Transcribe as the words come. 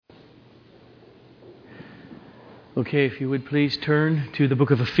Okay, if you would please turn to the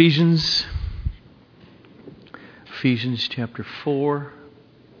book of Ephesians. Ephesians chapter 4.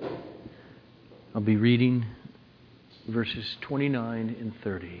 I'll be reading verses 29 and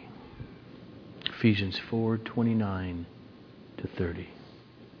 30. Ephesians 4:29 to 30.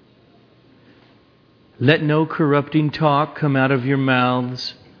 Let no corrupting talk come out of your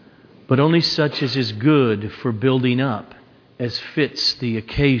mouths, but only such as is good for building up, as fits the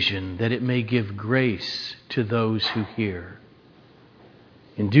occasion, that it may give grace to those who hear.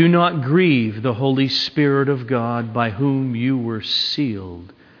 And do not grieve the Holy Spirit of God, by whom you were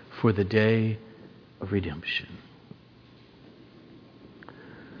sealed for the day of redemption.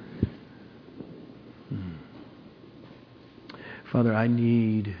 Father, I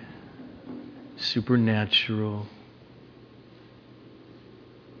need supernatural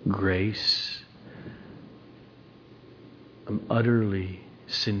grace. I'm utterly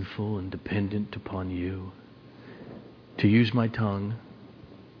sinful and dependent upon you to use my tongue,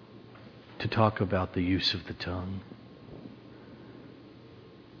 to talk about the use of the tongue.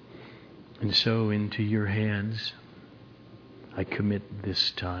 And so into your hands I commit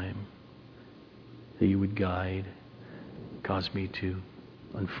this time, that you would guide, cause me to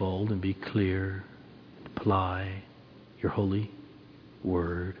unfold and be clear, apply your holy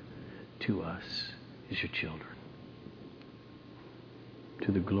word to us as your children,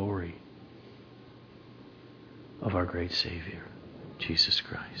 to the glory of our great Savior, Jesus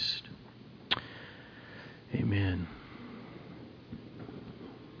Christ. Amen.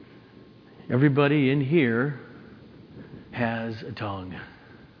 Everybody in here has a tongue.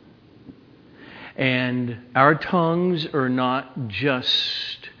 And our tongues are not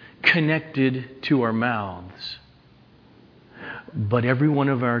just connected to our mouths, but every one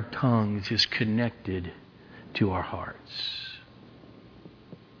of our tongues is connected to our hearts.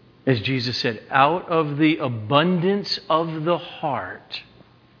 As Jesus said, out of the abundance of the heart,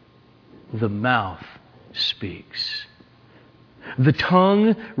 the mouth speaks. The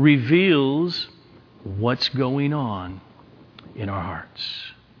tongue reveals what's going on in our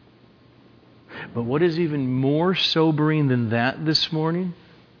hearts. But what is even more sobering than that this morning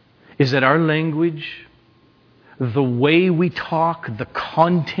is that our language, the way we talk, the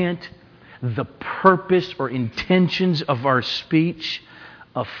content, the purpose or intentions of our speech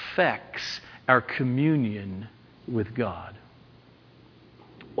affects our communion with God.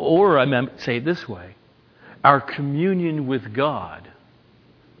 Or I might say it this way, our communion with God,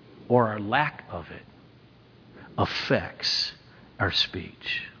 or our lack of it, affects our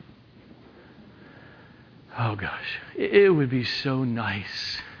speech. Oh gosh, it would be so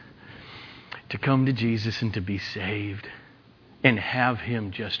nice to come to Jesus and to be saved and have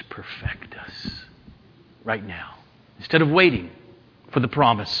Him just perfect us right now, instead of waiting for the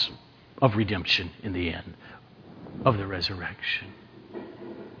promise of redemption in the end, of the resurrection.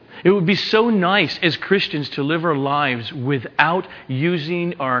 It would be so nice as Christians to live our lives without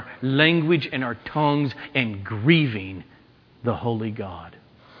using our language and our tongues and grieving the Holy God,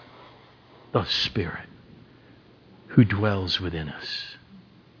 the Spirit who dwells within us.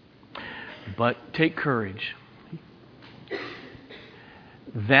 But take courage.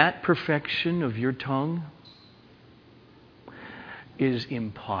 That perfection of your tongue is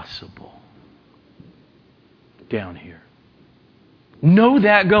impossible down here. Know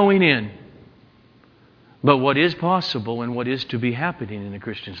that going in. But what is possible and what is to be happening in a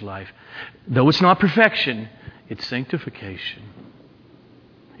Christian's life, though it's not perfection, it's sanctification.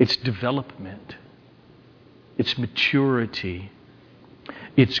 It's development. It's maturity.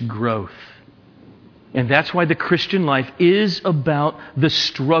 It's growth. And that's why the Christian life is about the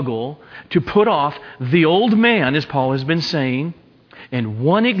struggle to put off the old man, as Paul has been saying. And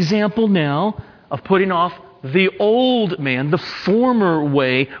one example now of putting off the old man, the former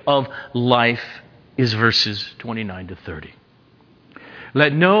way of life, is verses 29 to 30.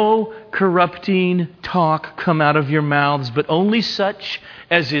 Let no corrupting talk come out of your mouths, but only such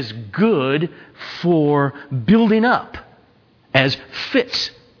as is good for building up, as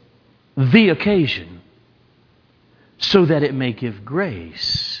fits the occasion, so that it may give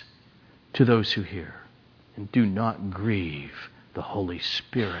grace to those who hear. And do not grieve the Holy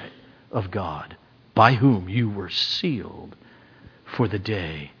Spirit of God, by whom you were sealed for the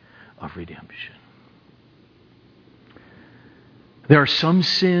day of redemption. There are some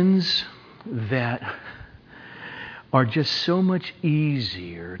sins that are just so much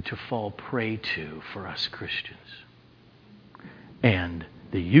easier to fall prey to for us Christians. And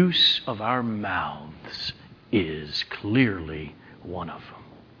the use of our mouths is clearly one of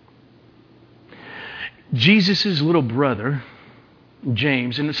them. Jesus' little brother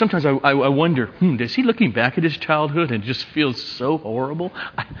James, and sometimes I wonder, is he looking back at his childhood and just feels so horrible?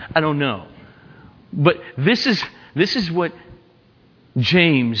 I don't know. But this is what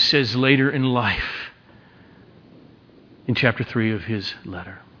James says later in life in chapter 3 of his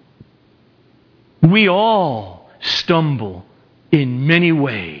letter. We all stumble in many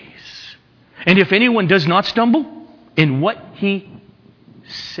ways. And if anyone does not stumble in what he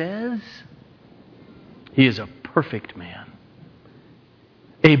says, he is a perfect man,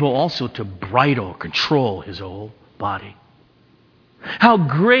 able also to bridle, control his whole body. How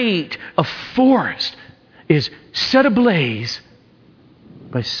great a forest is set ablaze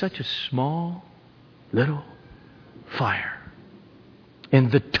by such a small little fire.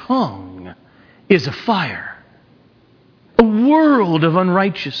 And the tongue is a fire, a world of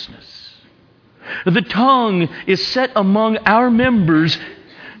unrighteousness. The tongue is set among our members,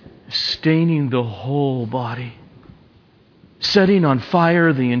 staining the whole body, setting on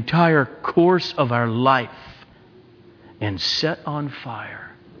fire the entire course of our life, and set on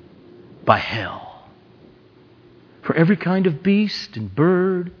fire by hell. For every kind of beast and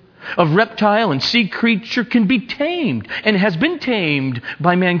bird, of reptile and sea creature can be tamed and has been tamed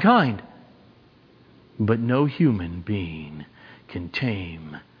by mankind. But no human being can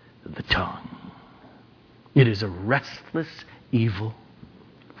tame the tongue. It is a restless evil,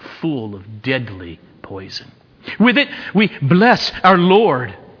 full of deadly poison. With it we bless our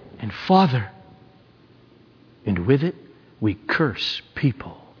Lord and Father. And with it we curse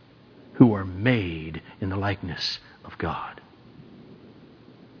people who are made in the likeness of God.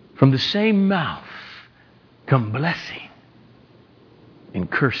 From the same mouth come blessing and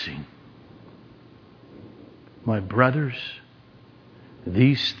cursing. My brothers,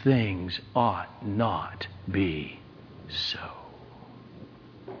 these things ought not be so.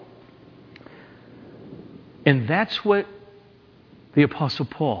 And that's what the Apostle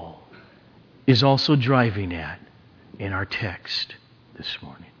Paul is also driving at in our text this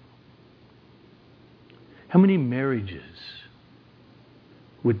morning. How many marriages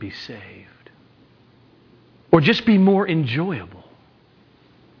would be saved? Or just be more enjoyable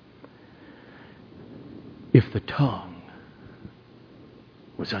if the tongue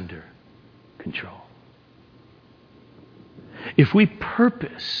was under control? If we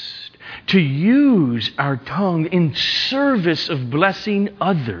purposed to use our tongue in service of blessing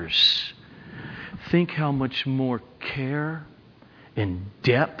others, think how much more care and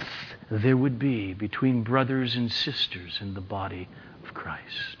depth there would be between brothers and sisters in the body of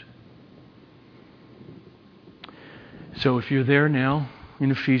Christ. So if you're there now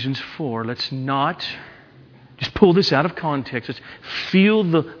in Ephesians 4, let's not just pull this out of context. Let's feel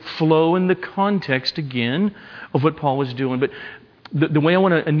the flow and the context again of what Paul was doing. But the way I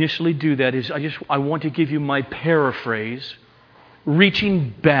want to initially do that is I want to give you my paraphrase,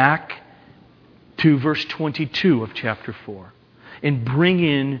 reaching back to verse 22 of chapter 4 and bring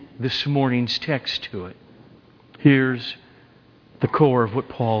in this morning's text to it. Here's the core of what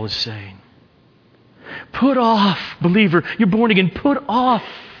Paul is saying. Put off, believer, you're born again, put off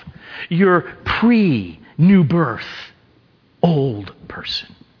your pre-new birth old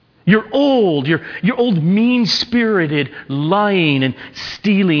person. Your old mean-spirited, lying and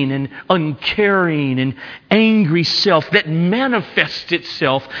stealing and uncaring and angry self that manifests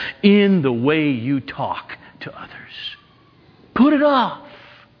itself in the way you talk to others. Put it off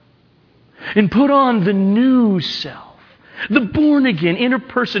and put on the new self, the born-again inner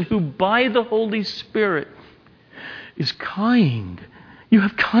person who by the Holy Spirit is kind. You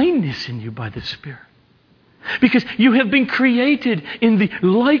have kindness in you by the Spirit. Because you have been created in the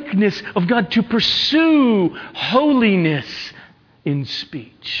likeness of God to pursue holiness in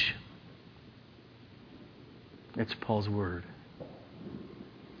speech. That's Paul's word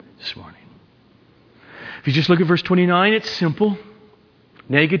this morning. If you just look at verse 29, it's simple.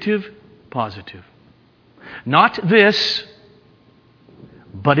 Negative, positive. Not this,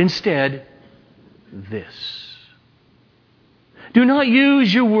 but instead this. Do not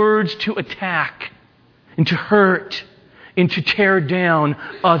use your words to attack and to hurt and to tear down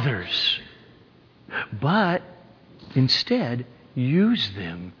others, but instead use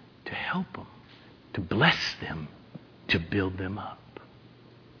them to help them, to bless them, to build them up.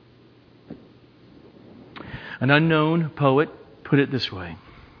 An unknown poet put it this way: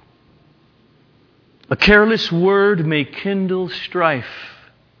 a careless word may kindle strife,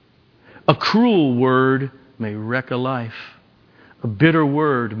 a cruel word may wreck a life, a bitter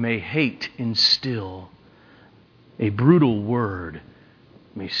word may hate instill, a brutal word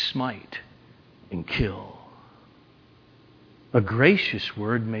may smite and kill. A gracious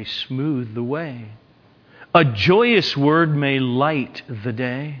word may smooth the way. A joyous word may light the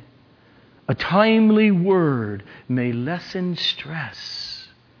day. A timely word may lessen stress.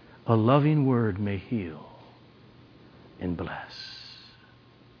 A loving word may heal and bless.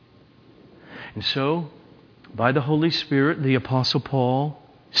 And so, by the Holy Spirit, the Apostle Paul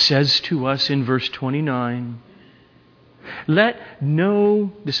says to us in verse 29,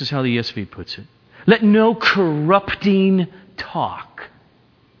 this is how the ESV puts it, let no corrupting talk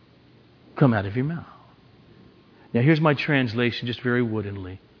come out of your mouth. Now here's my translation, just very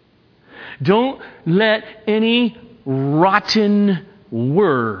woodenly. Don't let any rotten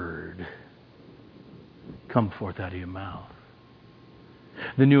word come forth out of your mouth.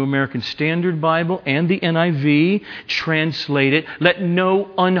 The New American Standard Bible and the NIV translate it, let no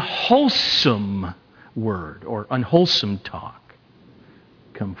unwholesome word or unwholesome talk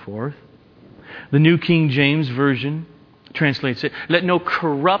come forth. The New King James Version translates it, let no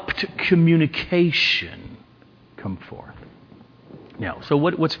corrupt communication come forth. Now, so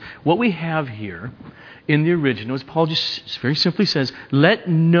what we have here in the original is Paul just very simply says, let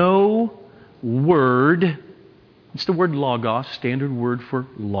no word, it's the word logos, standard word for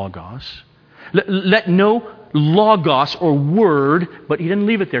logos. Let no logos or word, but he didn't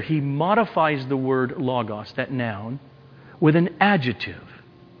leave it there. He modifies the word logos, that noun, with an adjective,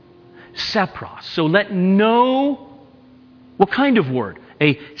 sapros. So let no, what kind of word?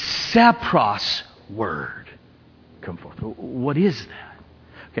 A sapros word come forth. What is that?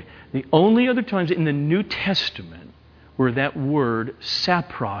 Okay, the only other times in the New Testament where that word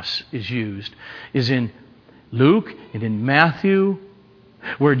sapros is used is in Luke and in Matthew,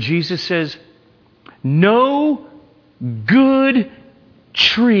 where Jesus says, no good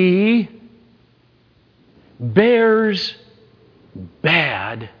tree bears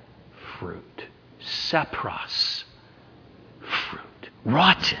bad fruit. Sapros, fruit.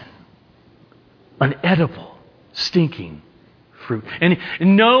 Rotten, unedible, stinking fruit. And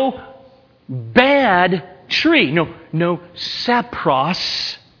no bad tree, no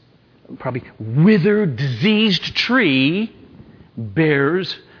sapros, probably withered, diseased tree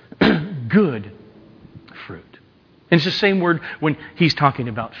bears good fruit. And it's the same word when he's talking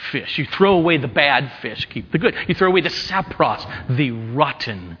about fish. You throw away the bad fish, keep the good. You throw away the sapros, the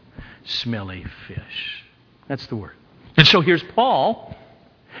rotten, smelly fish. That's the word. And so here's Paul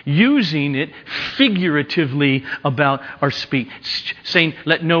using it figuratively about our speech, saying,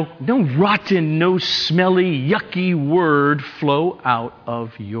 let no rotten, no smelly, yucky word flow out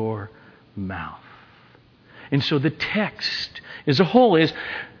of your mouth. And so the text as a whole is,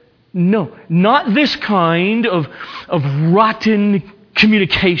 no, not this kind of rotten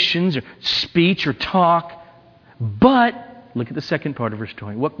communications or speech or talk, but, look at the second part of verse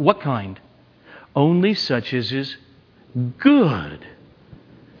 20. What kind? Only such as is good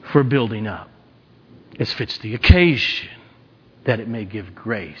for building up, as fits the occasion, that it may give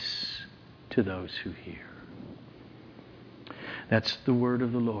grace to those who hear. That's the word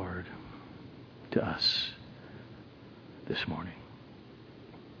of the Lord to us this morning.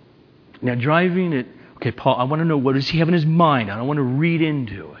 Now, driving it, okay, Paul, I want to know, what does he have in his mind? I don't want to read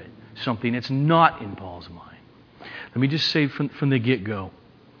into it something that's not in Paul's mind. Let me just say from the get-go,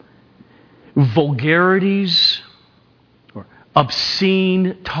 vulgarities or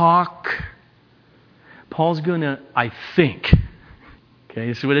obscene talk, Paul's going to, I think, okay,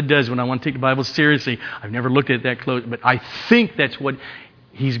 this is what it does when I want to take the Bible seriously. I've never looked at it that close, but I think that's what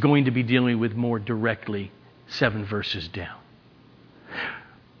he's going to be dealing with more directly 7 verses down.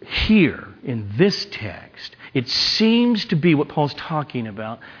 Here, in this text, it seems to be what Paul's talking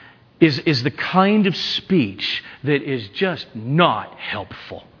about is the kind of speech that is just not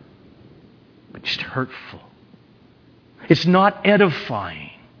helpful, but just hurtful. It's not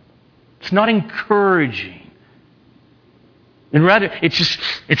edifying. It's not encouraging. And rather, it's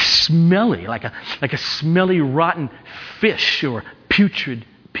smelly, like a smelly, rotten fish or putrid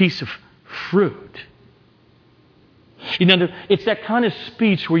piece of fruit. You know, it's that kind of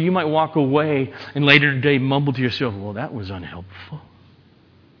speech where you might walk away and later in the day mumble to yourself, well, that was unhelpful.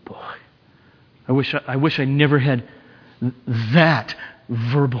 Boy, I wish I never had that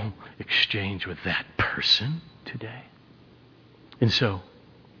verbal exchange with that person today. And so,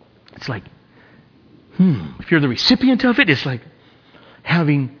 it's like, if you're the recipient of it, it's like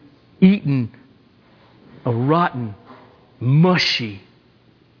having eaten a rotten, mushy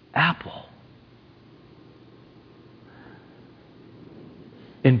apple.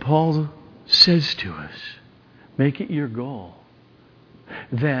 And Paul says to us, make it your goal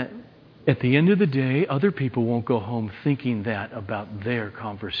that at the end of the day, other people won't go home thinking that about their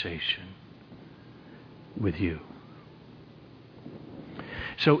conversation with you.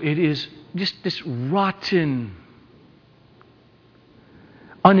 So it is just this rotten,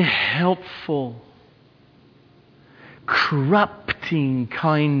 unhelpful, corrupting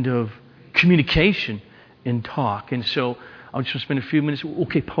kind of communication and talk. And so I just want to spend a few minutes.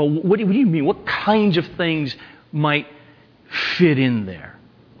 Okay, Paul, what do you mean? What kinds of things might fit in there?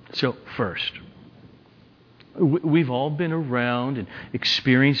 So first, we've all been around and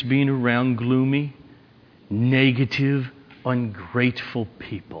experienced being around gloomy, negative, ungrateful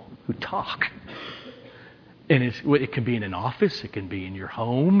people who talk. And it can be in an office, it can be in your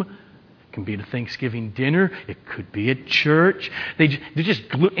home, it can be at a Thanksgiving dinner, it could be at church. They're just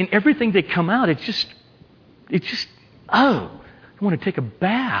and everything they come out, it's just, I want to take a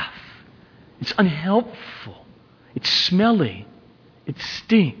bath. It's unhelpful. It's smelly. It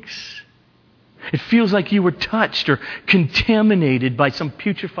stinks. It feels like you were touched or contaminated by some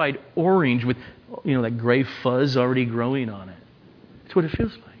putrefied orange with, that gray fuzz already growing on it. That's what it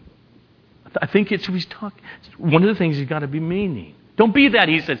feels like. I think it's he's talking. One of the things he's got to be meaning. Don't be that,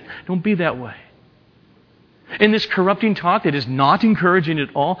 he says. Don't be that way. In this corrupting talk that is not encouraging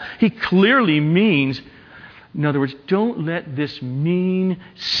at all, he clearly means, in other words, don't let this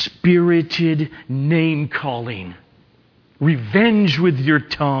mean-spirited name-calling, revenge with your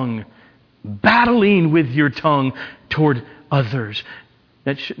tongue, battling with your tongue toward others,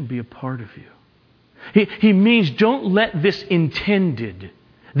 that shouldn't be a part of you. He means don't let this intended,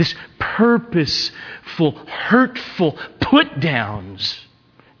 this purposeful, hurtful put-downs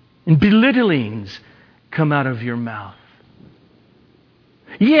and belittlings come out of your mouth.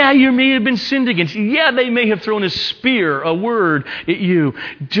 Yeah, you may have been sinned against. Yeah, they may have thrown a spear, a word at you.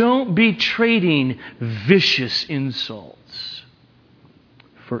 Don't be trading vicious insults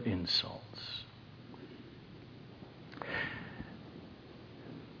for insults.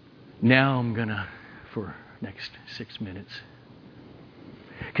 Now I'm going to, for next 6 minutes.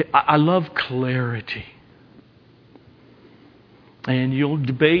 Okay, I love clarity. And you'll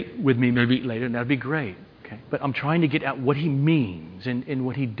debate with me maybe later, and that'd be great. Okay? But I'm trying to get at what he means and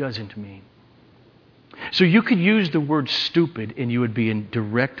what he doesn't mean. So you could use the word stupid and you would be in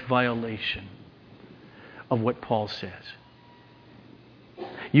direct violation of what Paul says.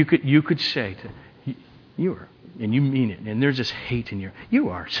 You could say to you are, and you mean it, and there's this hate in you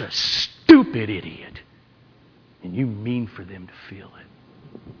are such a stupid idiot. And you mean for them to feel it.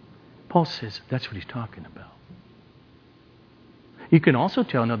 Paul says that's what he's talking about. You can also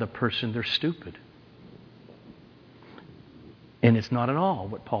tell another person they're stupid. And it's not at all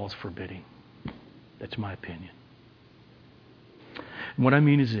what Paul's forbidding. That's my opinion. And what I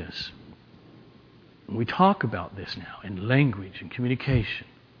mean is this. When we talk about this now in language and communication,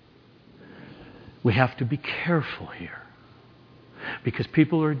 we have to be careful here. Because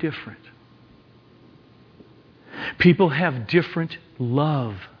people are different. People have different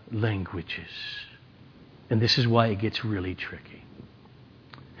love languages. And this is why it gets really tricky.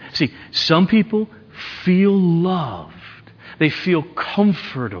 See, some people feel loved. They feel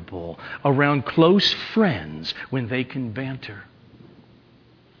comfortable around close friends when they can banter,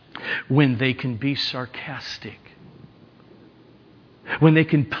 when they can be sarcastic, when they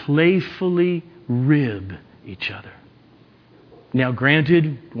can playfully rib each other. Now,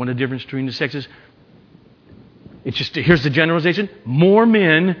 granted, one of the differences between the sexes, it's just, here's the generalization, more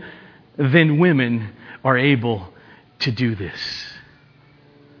men than women are able to do this.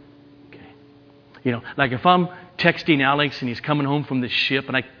 Like if I'm texting Alex and he's coming home from the ship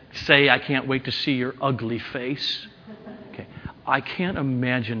and I say, I can't wait to see your ugly face. Okay, I can't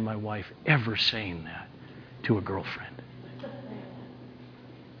imagine my wife ever saying that to a girlfriend.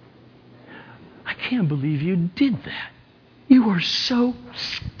 I can't believe you did that. You are so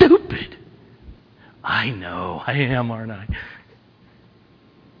stupid. I know, I am, aren't I?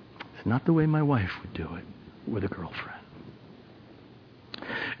 It's not the way my wife would do it with a girlfriend.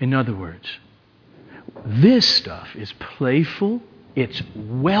 In other words, this stuff is playful, it's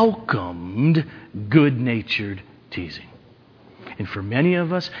welcomed, good-natured teasing. And for many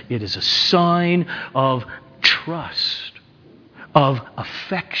of us, it is a sign of trust, of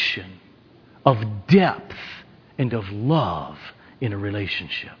affection, of depth, and of love in a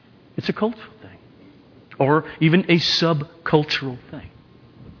relationship. It's a cultural thing. Or even a subcultural thing.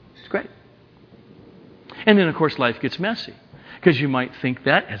 It's great. And then, of course, life gets messy. Because you might think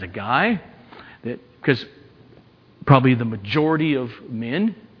that as a guy, because probably the majority of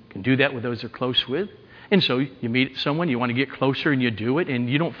men can do that with those they're close with. And so you meet someone, you want to get closer, and you do it, and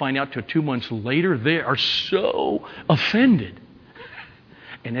you don't find out till 2 months later they are so offended.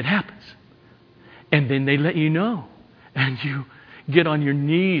 And it happens. And then they let you know. And you get on your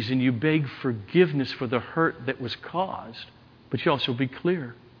knees and you beg forgiveness for the hurt that was caused. But you also be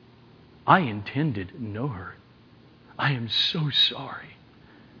clear. I intended no hurt. I am so sorry.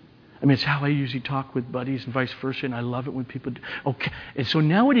 I mean, it's how I usually talk with buddies and vice versa, and I love it when people do. Okay, and so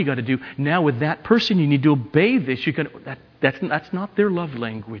now what do you got to do? Now with that person, you need to obey this. You can that's not their love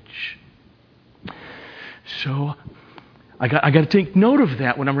language. So I got to take note of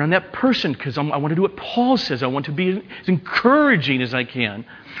that when I'm around that person, because I want to do what Paul says. I want to be as encouraging as I can.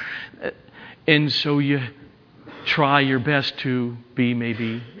 And so you try your best to be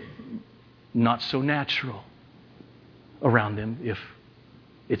maybe not so natural around them if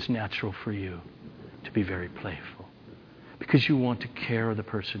it's natural for you to be very playful, because you want to care of the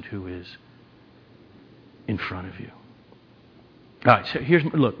person who is in front of you. All right, so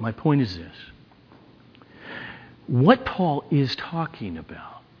look, my point is this. What Paul is talking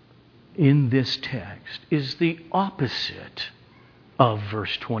about in this text is the opposite of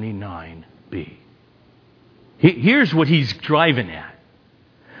verse 29b. Here's what he's driving at.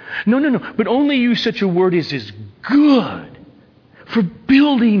 No, but only use such a word as is good for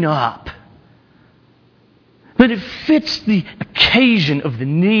building up, that it fits the occasion of the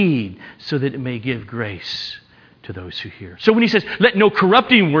need, so that it may give grace to those who hear. So when he says, let no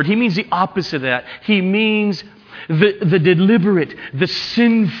corrupting word, he means the opposite of that. He means the deliberate, the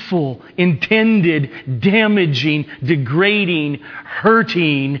sinful, intended, damaging, degrading,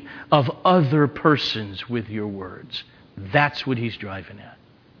 hurting of other persons with your words. That's what he's driving at.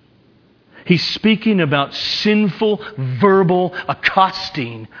 He's speaking about sinful, verbal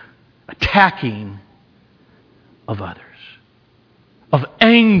accosting, attacking of others, of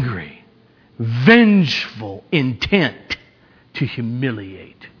angry, vengeful intent to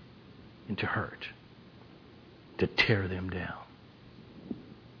humiliate and to hurt, to tear them down.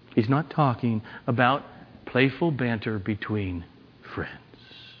 He's not talking about playful banter between friends.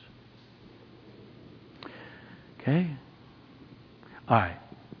 Okay? All right.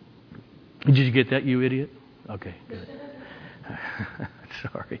 Did you get that, you idiot? Okay, good.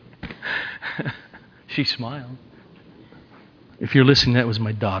 Sorry. She smiled. If you're listening, that was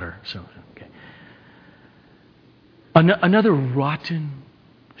my daughter. So, okay. Another rotten,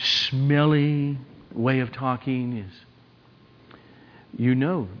 smelly way of talking is,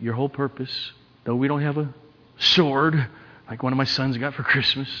 your whole purpose, though we don't have a sword like one of my sons got for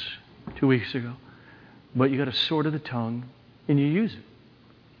Christmas 2 weeks ago, but you got a sword of the tongue, and you use it.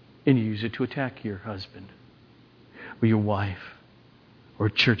 And you use it to attack your husband or your wife or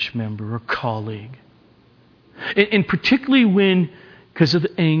a church member or colleague. And particularly when, because of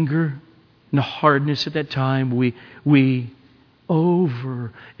the anger and the hardness at that time, we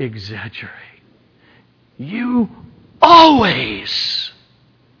over-exaggerate. You always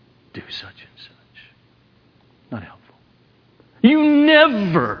do such and such. Not helpful. You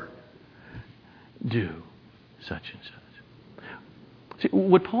never do such and such. See,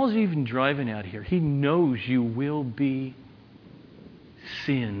 what Paul's even driving at here, he knows you will be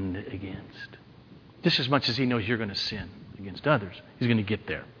sinned against. Just as much as he knows you're going to sin against others, he's going to get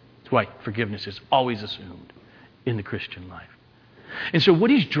there. That's why forgiveness is always assumed in the Christian life. And so what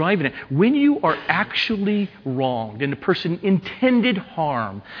he's driving at, when you are actually wronged and the person intended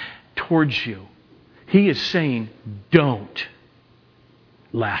harm towards you, he is saying, don't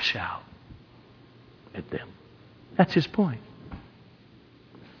lash out at them. That's his point.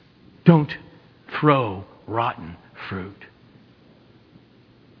 Don't throw rotten fruit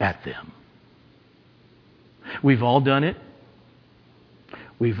at them. We've all done it.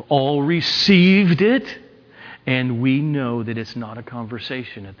 We've all received it. And we know that it's not a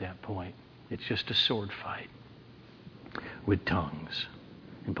conversation at that point. It's just a sword fight with tongues.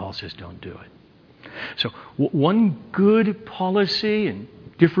 And Paul says, don't do it. So one good policy in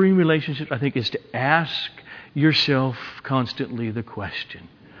differing relationships, I think, is to ask yourself constantly the question,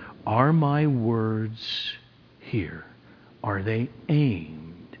 are my words here, are they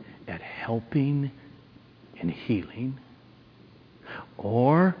aimed at helping and healing?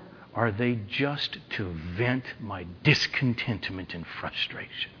 Or are they just to vent my discontentment and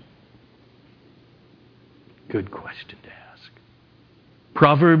frustration? Good question to ask.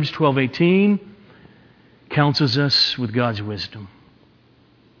 Proverbs 12:18 counsels us with God's wisdom.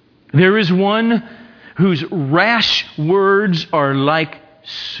 There is one whose rash words are like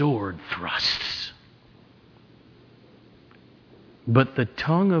sword thrusts, but the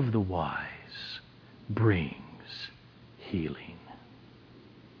tongue of the wise brings healing.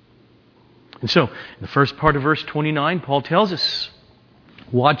 And so, in the first part of verse 29, Paul tells us,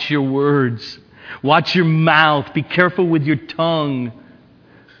 watch your words, watch your mouth, be careful with your tongue.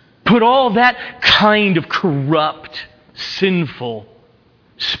 Put all that kind of corrupt, sinful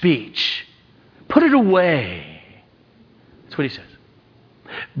speech, put it away. That's what he says.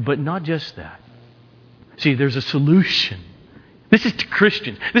 But not just that. See, there's a solution. This is to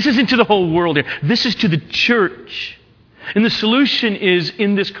Christians. This isn't to the whole world here. This is to the church. And the solution is,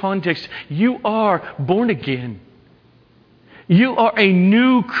 in this context, you are born again. You are a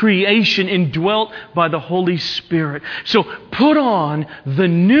new creation indwelt by the Holy Spirit. So put on the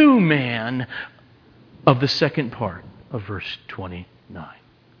new man of the second part of verse 29.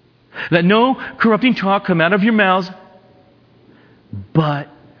 Let no corrupting talk come out of your mouths, but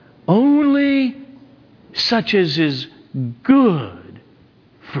only such as is good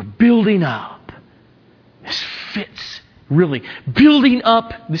for building up. This fits really. Building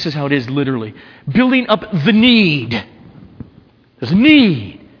up, this is how it is literally. Building up the need. There's a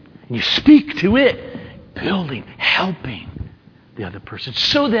need. And you speak to it. Building, helping the other person.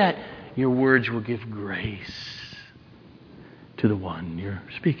 So that your words will give grace to the one you're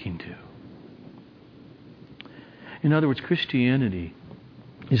speaking to. In other words, Christianity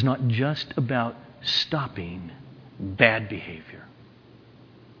is not just about stopping bad behavior.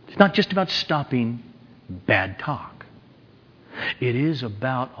 It's not just about stopping bad talk. It is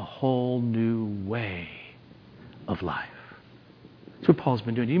about a whole new way of life. That's what Paul's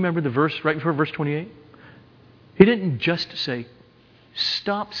been doing. Do you remember the verse right before verse 28? He didn't just say,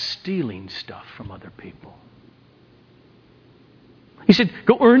 stop stealing stuff from other people. He said,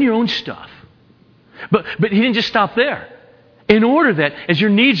 go earn your own stuff. But he didn't just stop there. In order that, as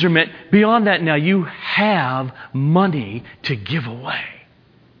your needs are met, beyond that now you have money to give away.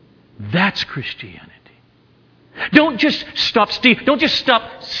 That's Christianity. Don't just stop stealing. Don't just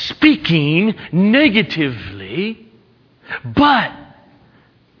stop speaking negatively. But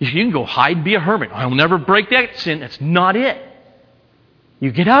you can go hide, be a hermit. I'll never break that sin. That's not it.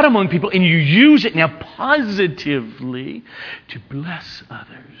 You get out among people and you use it now positively to bless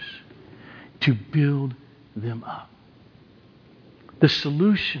others, to build them up. The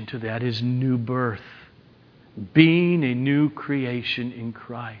solution to that is new birth, being a new creation in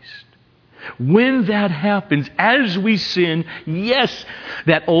Christ. When that happens, as we sin, yes,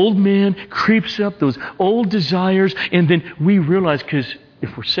 that old man creeps up, those old desires, and then we realize, because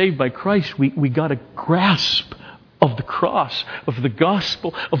if we're saved by Christ, we got a grasp of the cross, of the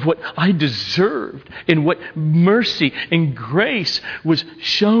gospel, of what I deserved, and what mercy and grace was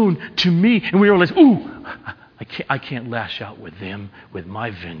shown to me. And we realize, ooh, I can't lash out with them with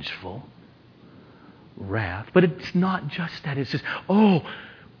my vengeful wrath. But it's not just that. It's just, oh,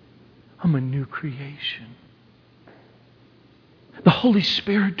 I'm a new creation. The Holy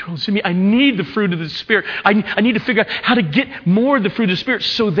Spirit dwells in me. I need the fruit of the Spirit. I need to figure out how to get more of the fruit of the Spirit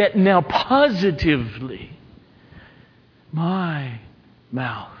so that now positively my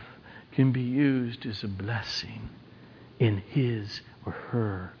mouth can be used as a blessing in his or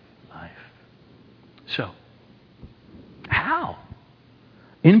her life. So, how?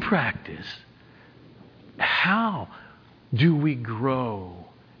 In practice, how do we grow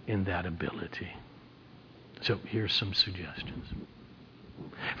in that ability? So here's some suggestions.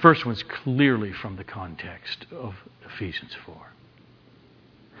 First one's clearly from the context of Ephesians 4.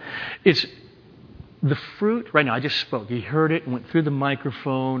 It's the fruit, right now I just spoke. You heard it, went through the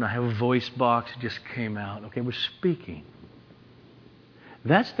microphone. I have a voice box, it just came out. Okay, we're speaking.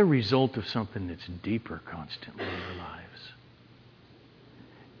 That's the result of something that's deeper constantly in our lives.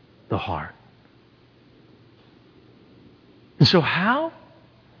 The heart. And so how?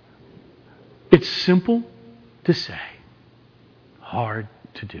 It's simple to say, hard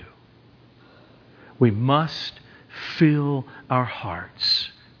to do. We must fill our hearts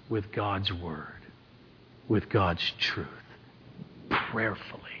with God's Word, with God's truth,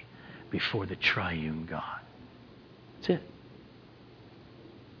 prayerfully before the triune God. That's it.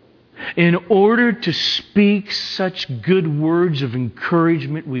 In order to speak such good words of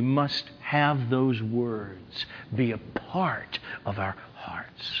encouragement, we must have those words be a part of our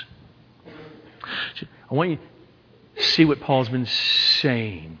hearts. I want you to see what Paul's been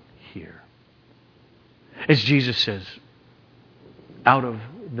saying here. As Jesus says, out of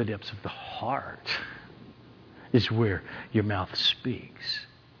the depths of the heart is where your mouth speaks.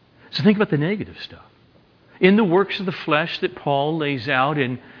 So think about the negative stuff. In the works of the flesh that Paul lays out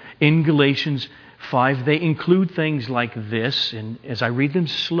in Galatians 5, they include things like this. And as I read them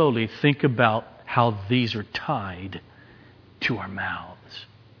slowly, think about how these are tied to our mouths.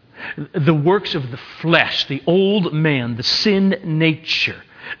 The works of the flesh, the old man, the sin nature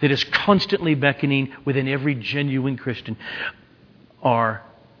that is constantly beckoning within every genuine Christian are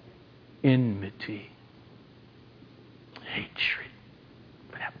enmity, hatred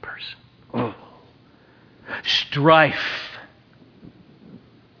for that person, strife,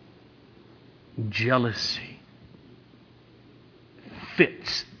 jealousy,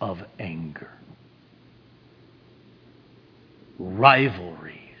 fits of anger,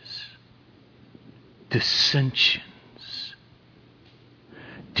 rivalries, dissensions,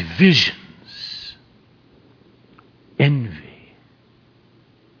 divisions, envy.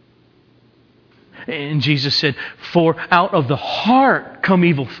 And Jesus said, for out of the heart come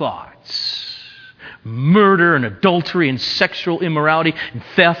evil thoughts, murder and adultery and sexual immorality and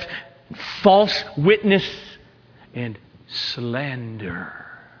theft, and false witness and slander.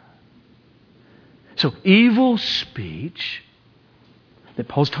 So evil speech that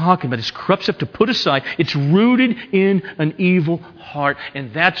Paul's talking about is corrupt stuff to put aside. It's rooted in an evil heart.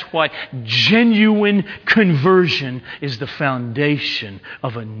 And that's why genuine conversion is the foundation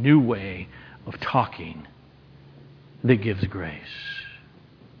of a new way of talking that gives grace.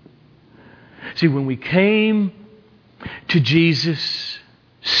 See, when we came to Jesus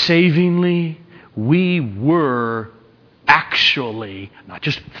savingly, we were actually, not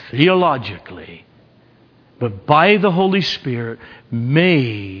just theologically, but by the Holy Spirit,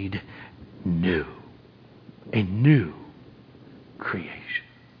 made new. A new creation.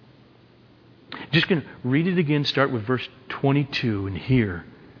 Just going to read it again, start with verse 22 and hear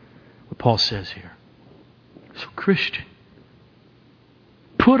what Paul says here. So, Christian,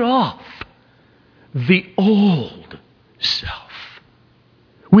 put off the old self,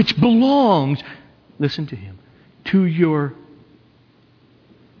 which belongs, listen to him, to your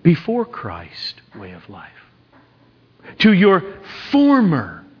before Christ way of life, to your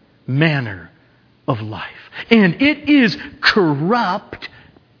former manner of life. And it is corrupt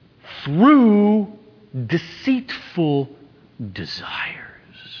through deceitful desires.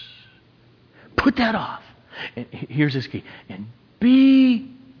 Put that off. And here's this key. And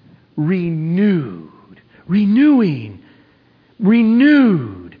be renewed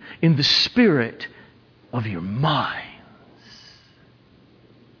in the spirit of your minds.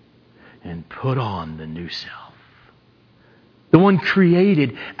 And put on the new self. The one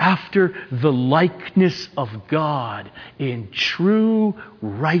created after the likeness of God in true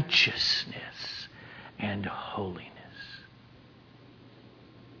righteousness and holiness.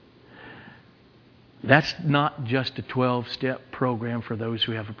 That's not just a 12-step program for those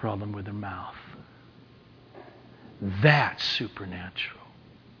who have a problem with their mouth. That's supernatural.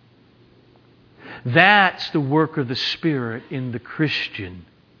 That's the work of the Spirit in the Christian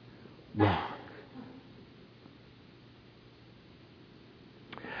walk.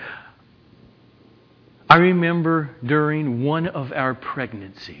 I remember during one of our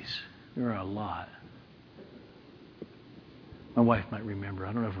pregnancies, there were a lot. My wife might remember.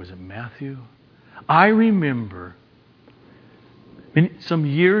 I don't know if it was Matthew. I remember some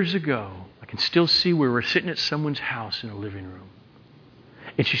years ago, I can still see where we were sitting at someone's house in a living room.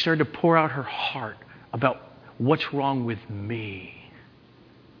 And she started to pour out her heart about what's wrong with me.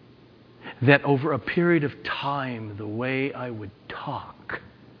 That over a period of time, the way I would talk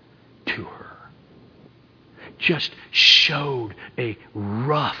to her just showed a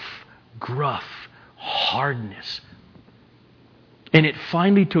rough, gruff hardness. And it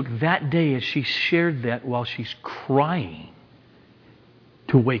finally took that day as she shared that while she's crying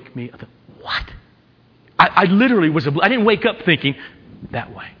to wake me up. What? I literally was, I didn't wake up thinking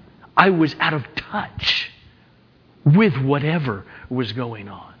that way. I was out of touch with whatever was going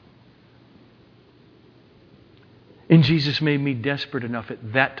on. And Jesus made me desperate enough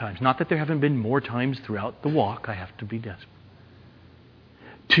at that time. Not that there haven't been more times throughout the walk I have to be desperate.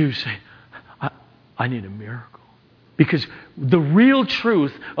 To say, I need a miracle. Because the real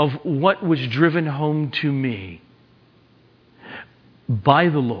truth of what was driven home to me by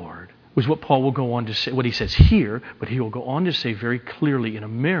the Lord was what Paul will go on to say, what he says here, but he will go on to say very clearly in a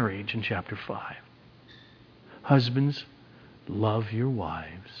marriage in chapter 5. Husbands, love your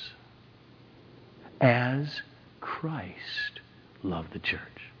wives as Christ loved the church.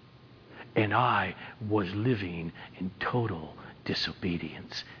 And I was living in total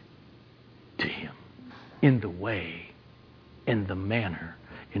disobedience to Him in the way, in the manner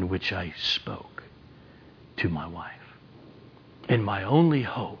in which I spoke to my wife. And my only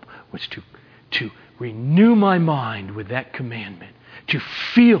hope was to renew my mind with that commandment, to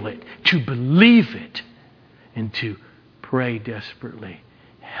feel it, to believe it, and to pray desperately,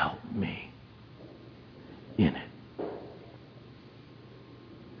 help me in it.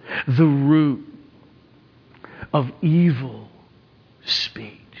 The root of evil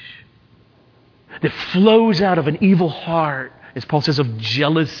speech that flows out of an evil heart, as Paul says, of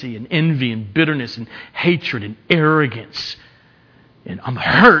jealousy and envy and bitterness and hatred and arrogance. And I'm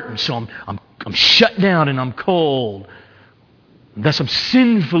hurt, and so I'm shut down and I'm cold. Thus I'm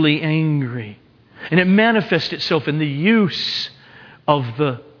sinfully angry. And it manifests itself in the use of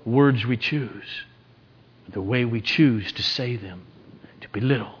the words we choose, the way we choose to say them, to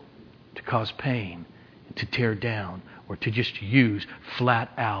belittle, to cause pain, to tear down, or to just use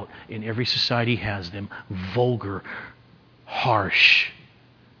flat out, in every society has them, vulgar, harsh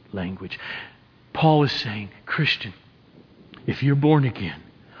language. Paul is saying, Christian, if you're born again,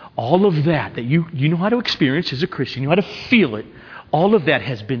 all of that you know how to experience as a Christian, you know how to feel it, all of that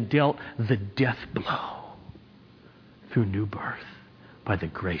has been dealt the death blow through new birth by the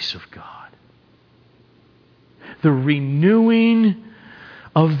grace of God. The renewing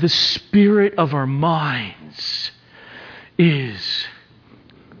of the spirit of our minds is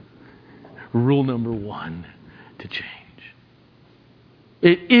rule number one to change.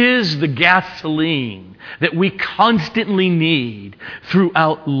 It is the gasoline that we constantly need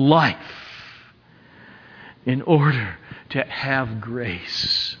throughout life in order to have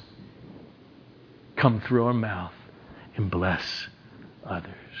grace come through our mouth and bless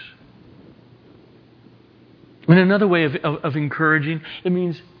others. And another way of encouraging, it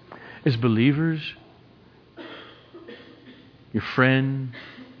means as believers, your friend,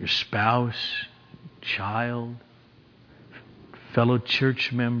 your spouse, child, fellow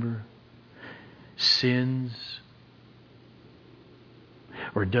church member sins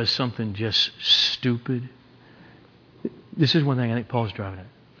or does something just stupid. This is one thing I think Paul's driving at.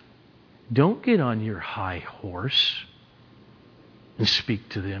 Don't get on your high horse and speak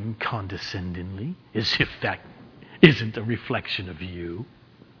to them condescendingly as if that isn't a reflection of you.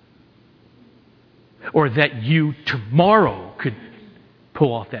 Or that you tomorrow could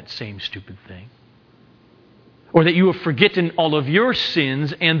pull off that same stupid thing. Or that you have forgotten all of your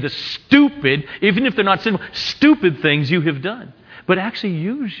sins and the stupid, even if they're not sinful, stupid things you have done. But actually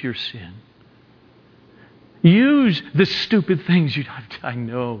use your sin. Use the stupid things I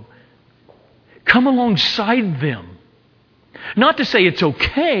know. Come alongside them. Not to say it's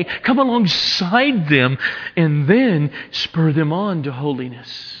okay. Come alongside them and then spur them on to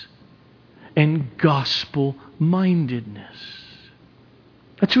holiness and gospel-mindedness.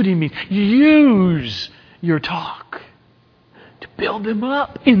 That's what he means. Use your talk to build them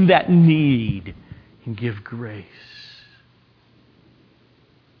up in that need and give grace.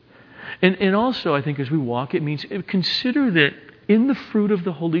 And also, I think as we walk, it means consider that in the fruit of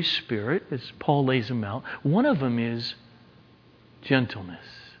the Holy Spirit, as Paul lays them out, one of them is gentleness.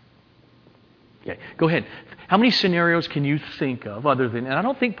 Okay, go ahead. How many scenarios can you think of other than, and I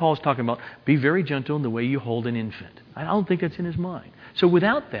don't think Paul's talking about be very gentle in the way you hold an infant. I don't think that's in his mind. So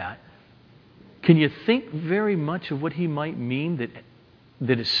without that, can you think very much of what he might mean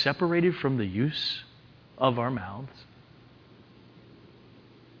that is separated from the use of our mouths?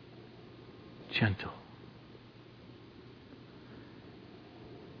 Gentle.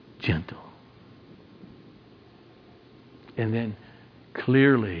 Gentle. And then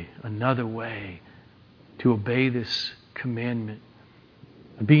clearly another way to obey this commandment,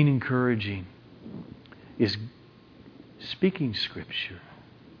 being encouraging, is speaking Scripture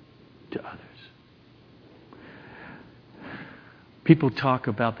to others. People talk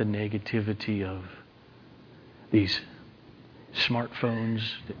about the negativity of these smartphones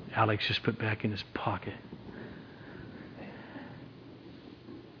that Alex just put back in his pocket.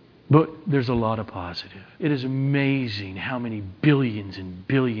 But there's a lot of positive. It is amazing how many billions and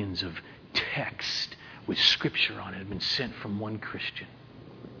billions of text with Scripture on it have been sent from one Christian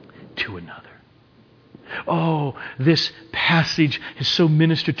to another. Oh, this passage has so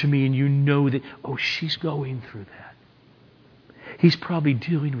ministered to me, and you know that, oh, she's going through that. He's probably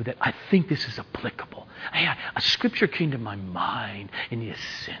dealing with it. I think this is applicable. A Scripture came to my mind, and you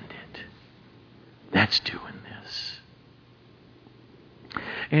send it. That's doing this.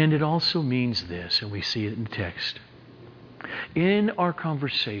 And it also means this, and we see it in the text. In our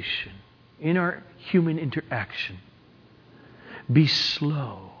conversation, in our human interaction, be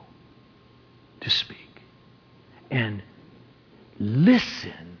slow to speak and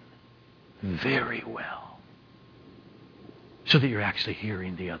listen very well so that you're actually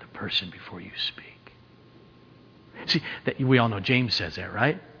hearing the other person before you speak. See, we all know James says that,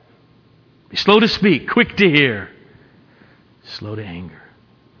 right? Be slow to speak, quick to hear, slow to anger.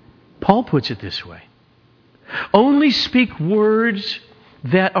 Paul puts it this way. Only speak words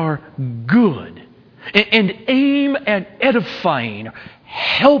that are good and aim at edifying,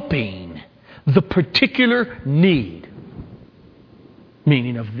 helping the particular need,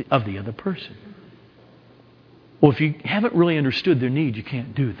 meaning of the other person. Well, if you haven't really understood their need, you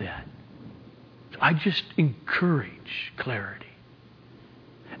can't do that. So I just encourage clarity.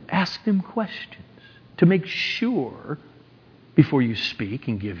 Ask them questions to make sure, before you speak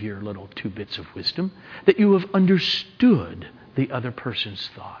and give your little 2 bits of wisdom, that you have understood the other person's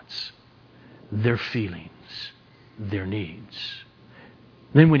thoughts, their feelings, their needs.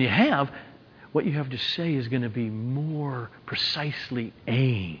 Then when you have, what you have to say is going to be more precisely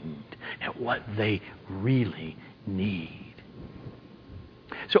aimed at what they really need.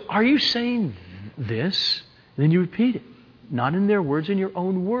 So are you saying this? And then you repeat it. Not in their words, in your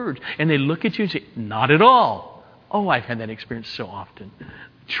own words. And they look at you and say, not at all. Oh, I've had that experience so often.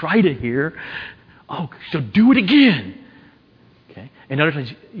 Try to hear. Oh, so do it again. Okay. And other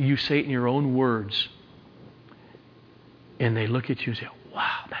times you say it in your own words. And they look at you and say,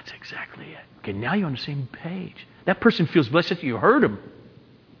 wow, that's exactly it. Okay, now you're on the same page. That person feels blessed that you heard them.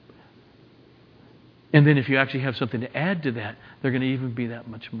 And then if you actually have something to add to that, they're going to even be that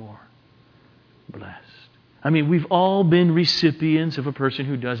much more blessed. I mean, we've all been recipients of a person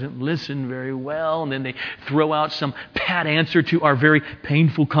who doesn't listen very well, and then they throw out some pat answer to our very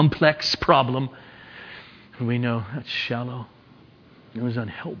painful, complex problem. And we know that's shallow. It was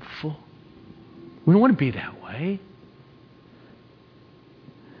unhelpful. We don't want to be that way.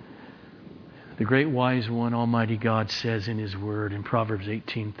 The great wise one, Almighty God, says in His Word in Proverbs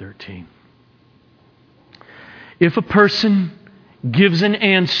 18:13, if a person gives an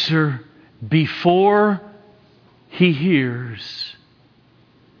answer before he hears,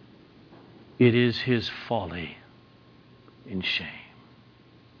 it is his folly and shame.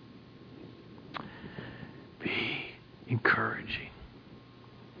 Be encouraging.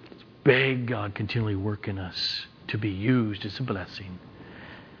 Let's beg God continually work in us to be used as a blessing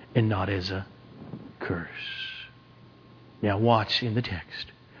and not as a curse. Now watch in the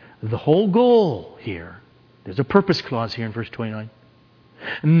text. The whole goal here, there's a purpose clause here in verse 29.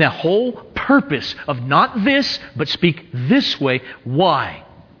 And the whole purpose of not this, but speak this way. Why?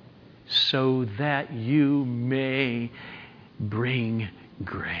 So that you may bring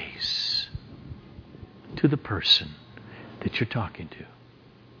grace to the person that you're talking to.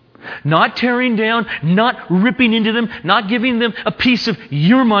 Not tearing down, not ripping into them, not giving them a piece of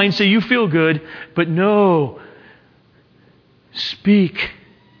your mind so you feel good, but no, speak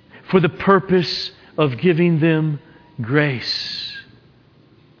for the purpose of giving them grace.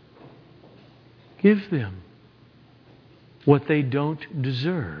 Give them what they don't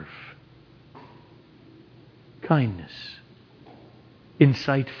deserve. Kindness,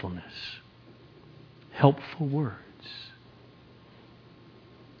 insightfulness, helpful words.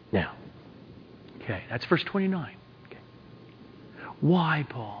 Now, okay, that's verse 29. Okay. Why,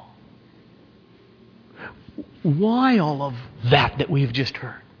 Paul? Why all of that we've just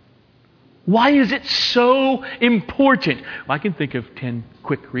heard? Why is it so important? Well, I can think of 10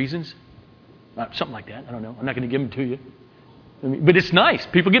 quick reasons. Something like that. I don't know. I'm not going to give them to you. But it's nice.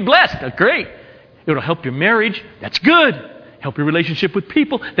 People get blessed. That's great. It'll help your marriage. That's good. Help your relationship with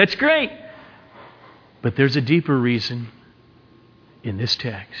people. That's great. But there's a deeper reason in this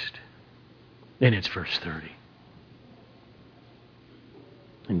text. And it's verse 30.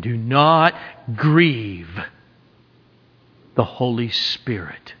 And do not grieve the Holy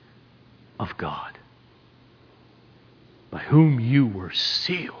Spirit of God, by whom you were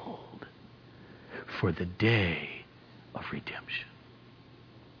sealed for the day of redemption.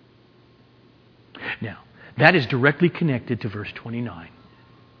 Now, that is directly connected to verse 29.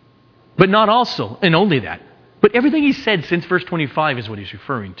 But not also, and only that, but everything he said since verse 25 is what he's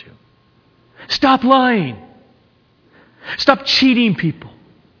referring to. Stop lying. Stop cheating people.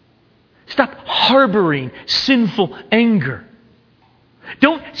 Stop harboring sinful anger.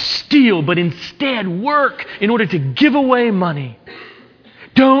 Don't steal, but instead work in order to give away money.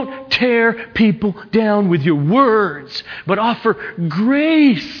 Don't tear people down with your words, but offer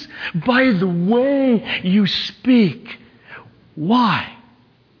grace by the way you speak. Why?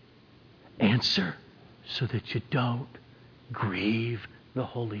 Answer, so that you don't grieve the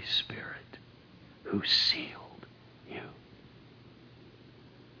Holy Spirit who sealed you.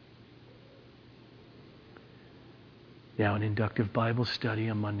 Now, in inductive Bible study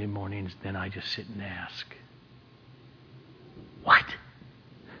on Monday mornings, then I just sit and ask, what?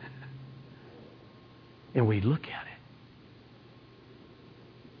 And we look at it.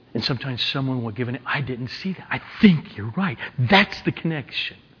 And sometimes someone will give an, I didn't see that. I think you're right. That's the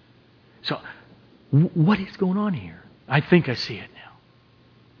connection. So, what is going on here? I think I see it now.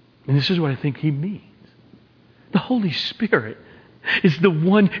 And this is what I think he means. The Holy Spirit is the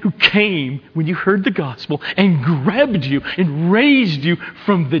one who came when you heard the gospel and grabbed you and raised you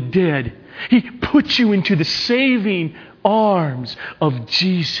from the dead. He put you into the saving arms of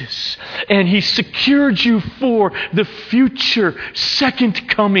Jesus. And He secured you for the future second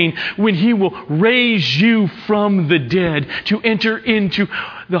coming when He will raise you from the dead to enter into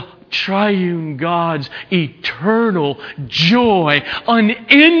the triune God's eternal joy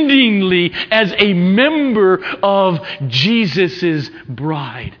unendingly as a member of Jesus'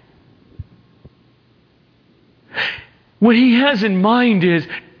 bride. What he has in mind is,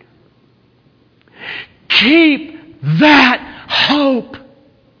 keep that hope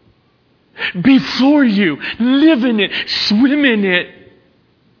before you. Live in it. Swim in it.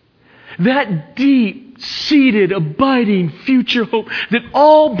 That deep-seated, abiding future hope that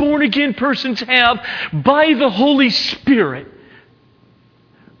all born-again persons have by the Holy Spirit,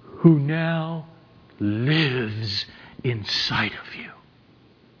 who now lives inside of you.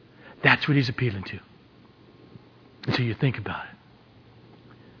 That's what he's appealing to. And so you think about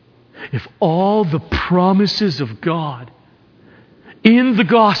it. If all the promises of God in the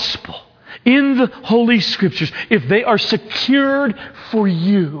gospel, in the Holy Scriptures, if they are secured for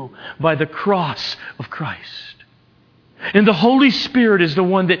you by the cross of Christ, and the Holy Spirit is the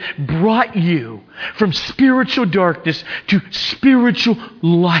one that brought you from spiritual darkness to spiritual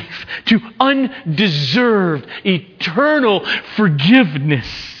life, to undeserved, eternal forgiveness,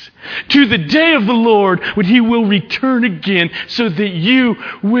 to the day of the Lord when He will return again so that you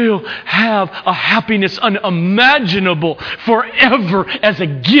will have a happiness unimaginable forever as a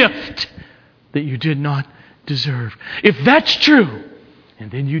gift that you did not deserve. If that's true, and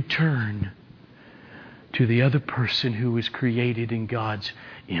then you turn to the other person who was created in God's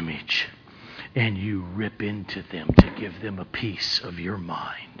image and you rip into them to give them a piece of your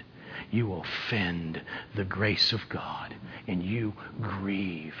mind, you offend the grace of God and you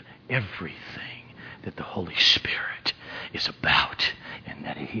grieve everything that the Holy Spirit is about and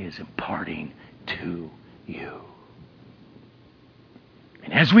that He is imparting to you.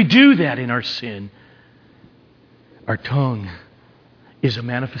 And as we do that in our sin, our tongue is a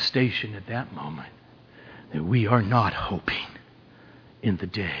manifestation at that moment that we are not hoping in the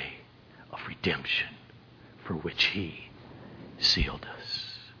day of redemption for which He sealed us.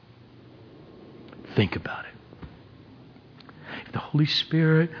 Think about it. If the Holy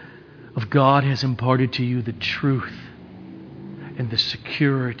Spirit of God has imparted to you the truth and the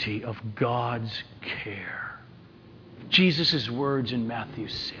security of God's care, Jesus' words in Matthew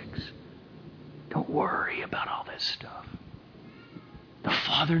 6, don't worry about all this stuff. The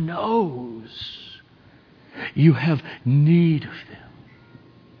Father knows you have need of them.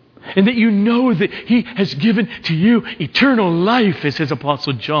 And that you know that He has given to you eternal life, as his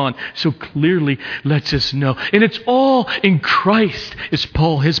Apostle John so clearly lets us know. And it's all in Christ, as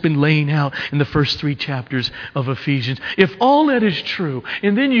Paul has been laying out in the first 3 chapters of Ephesians. If all that is true,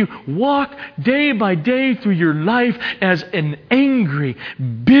 and then you walk day by day through your life as an angry,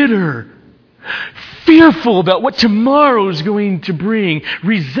 bitter, fearful about what tomorrow is going to bring,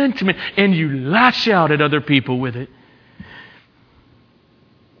 resentment, and you lash out at other people with it,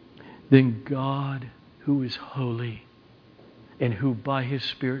 then God, who is holy and who by His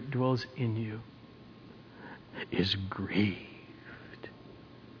Spirit dwells in you, is grieved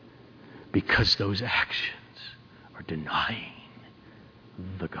because those actions are denying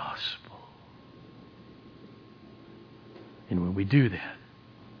the gospel. And when we do that,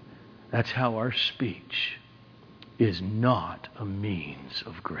 that's how our speech is not a means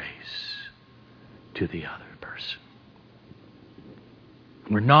of grace to the other person.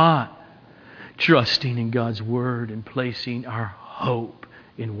 We're not trusting in God's Word and placing our hope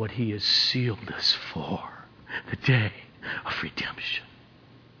in what He has sealed us for, the day of redemption.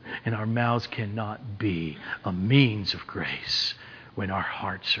 And our mouths cannot be a means of grace when our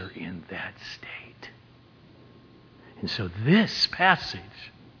hearts are in that state. And so this passage,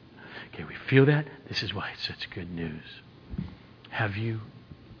 okay, we feel that? This is why it's such good news. Have you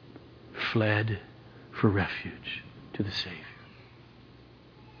fled for refuge to the Savior?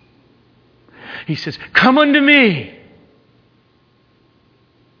 He says, come unto me.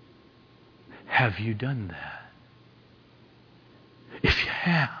 Have you done that? If you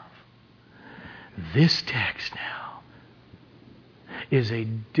have, this text now is a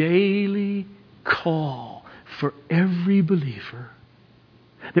daily call for every believer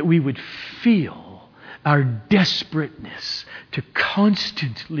that we would feel our desperateness to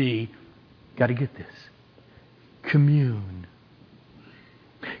constantly, got to get this, commune.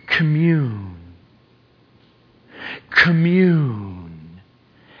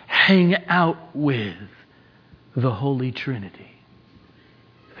 Hang out with the Holy Trinity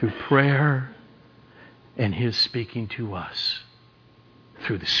through prayer and His speaking to us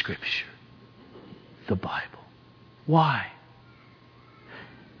through the Scripture, the Bible. Why?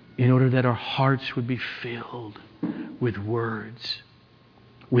 In order that our hearts would be filled with words,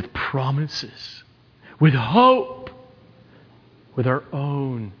 with promises, with hope, with our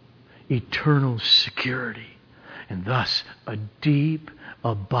own eternal security, and thus a deep,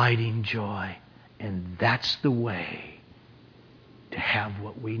 abiding joy. And that's the way to have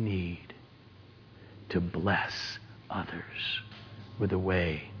what we need to bless others with the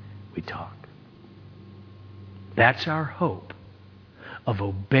way we talk. That's our hope of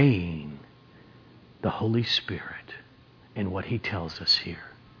obeying the Holy Spirit in what He tells us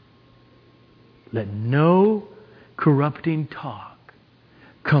here. Let no corrupting talk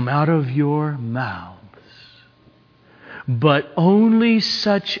come out of your mouths, but only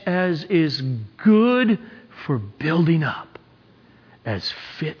such as is good for building up, as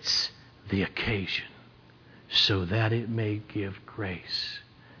fits the occasion, so that it may give grace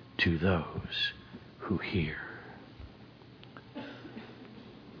to those who hear.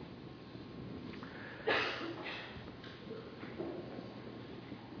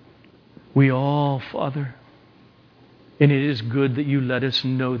 We all, Father, and it is good that you let us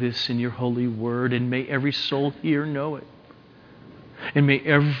know this in your holy word, and may every soul here know it. And may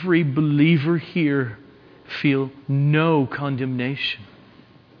every believer here feel no condemnation,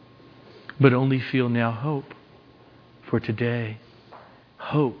 but only feel now hope for today,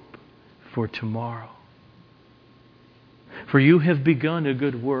 hope for tomorrow. For you have begun a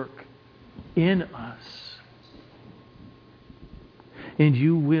good work in us, and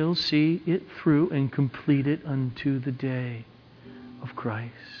you will see it through and complete it unto the day of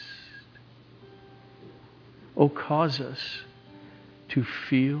Christ. Oh, cause us to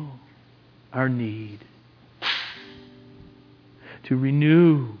feel our need, to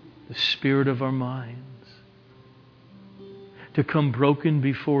renew the spirit of our minds, to come broken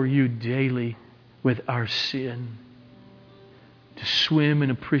before you daily with our sin, to swim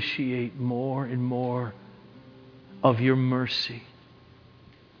and appreciate more and more of your mercy,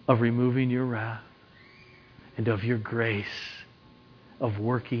 of removing your wrath, and of your grace, of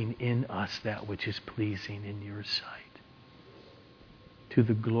working in us that which is pleasing in your sight, to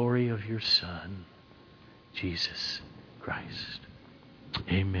the glory of your Son, Jesus Christ.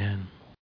 Amen.